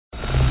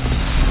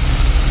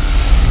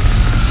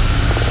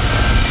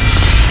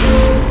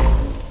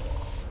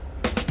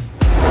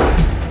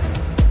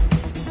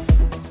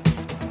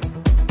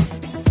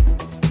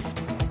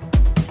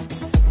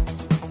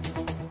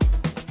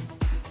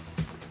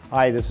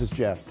Hi, this is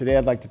Jeff. Today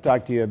I'd like to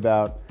talk to you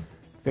about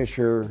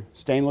Fisher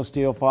stainless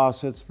steel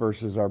faucets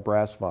versus our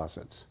brass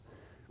faucets.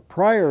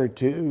 Prior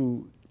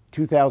to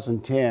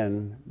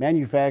 2010,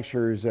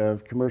 manufacturers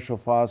of commercial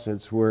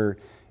faucets were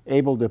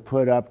able to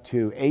put up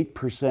to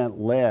 8%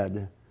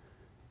 lead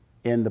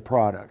in the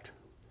product.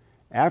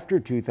 After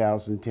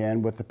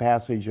 2010, with the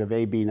passage of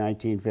AB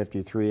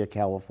 1953, a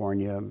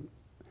California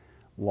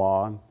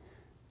law,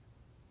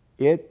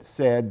 it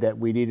said that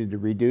we needed to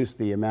reduce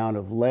the amount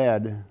of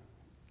lead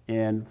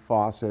in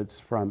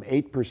faucets from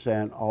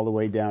 8% all the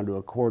way down to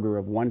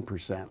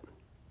 1/4%.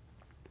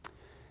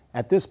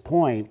 At this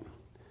point,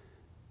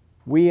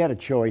 we had a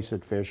choice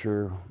at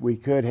Fisher. We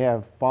could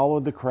have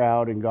followed the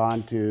crowd and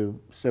gone to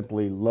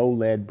simply low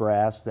lead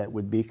brass that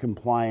would be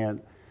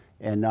compliant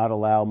and not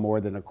allow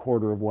more than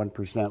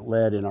 1/4%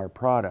 lead in our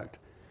product.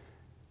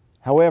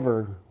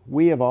 However,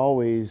 we have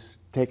always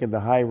taken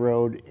the high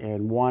road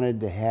and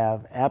wanted to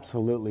have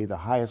absolutely the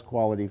highest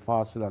quality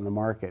faucet on the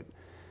market.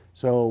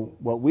 So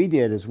what we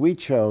did is we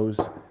chose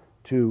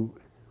to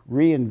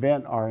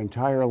reinvent our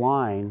entire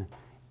line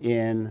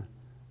in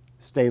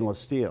stainless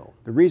steel.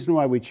 The reason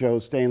why we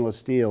chose stainless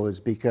steel is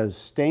because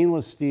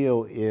stainless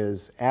steel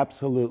is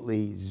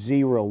absolutely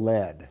zero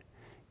lead.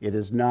 It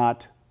is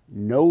not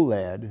no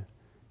lead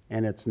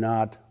and it's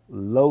not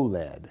low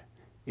lead.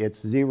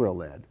 It's zero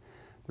lead.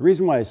 The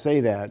reason why I say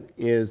that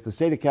is the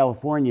state of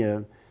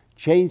California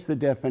changed the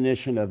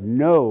definition of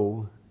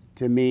no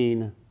to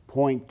mean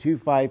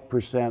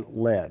 0.25%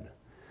 lead.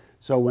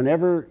 So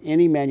whenever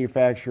any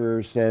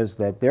manufacturer says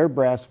that their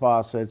brass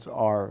faucets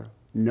are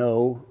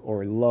no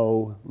or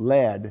low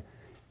lead,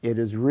 it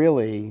is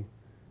really,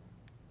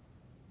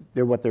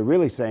 what they're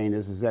really saying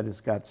is that it's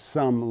got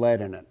some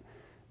lead in it.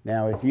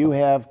 Now, if you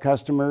have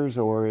customers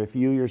or if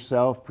you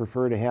yourself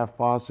prefer to have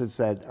faucets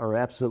that are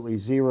absolutely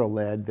zero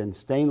lead, then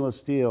stainless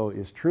steel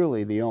is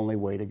truly the only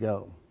way to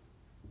go.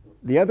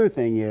 The other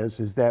thing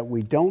is that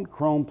we don't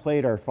chrome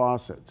plate our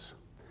faucets.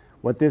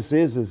 What this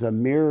is a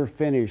mirror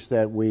finish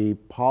that we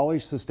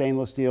polish the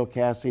stainless steel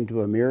casting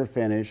to a mirror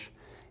finish,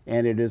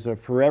 and it is a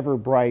forever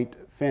bright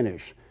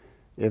finish.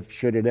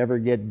 Should it ever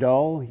get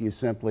dull, you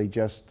simply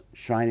just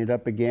shine it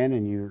up again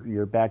and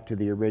you're back to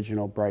the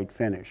original bright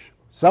finish.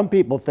 Some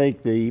people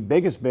think the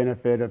biggest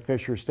benefit of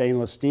Fisher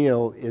stainless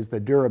steel is the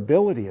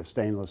durability of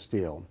stainless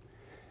steel.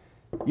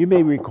 You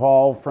may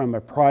recall from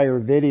a prior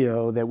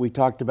video that we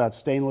talked about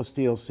stainless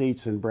steel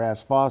seats and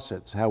brass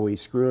faucets, how we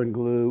screw and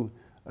glue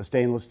a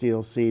stainless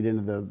steel seat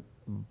into the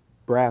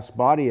brass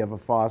body of a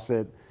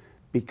faucet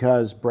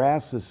because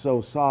brass is so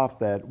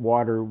soft that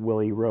water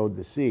will erode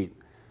the seat.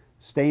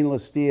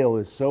 Stainless steel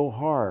is so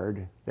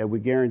hard that we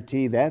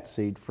guarantee that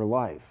seat for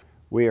life.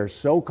 We are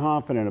so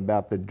confident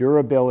about the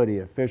durability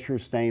of Fisher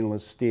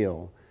stainless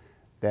steel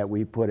that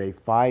we put a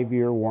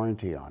 5-year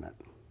warranty on it.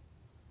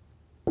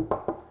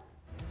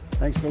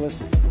 Thanks for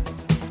listening.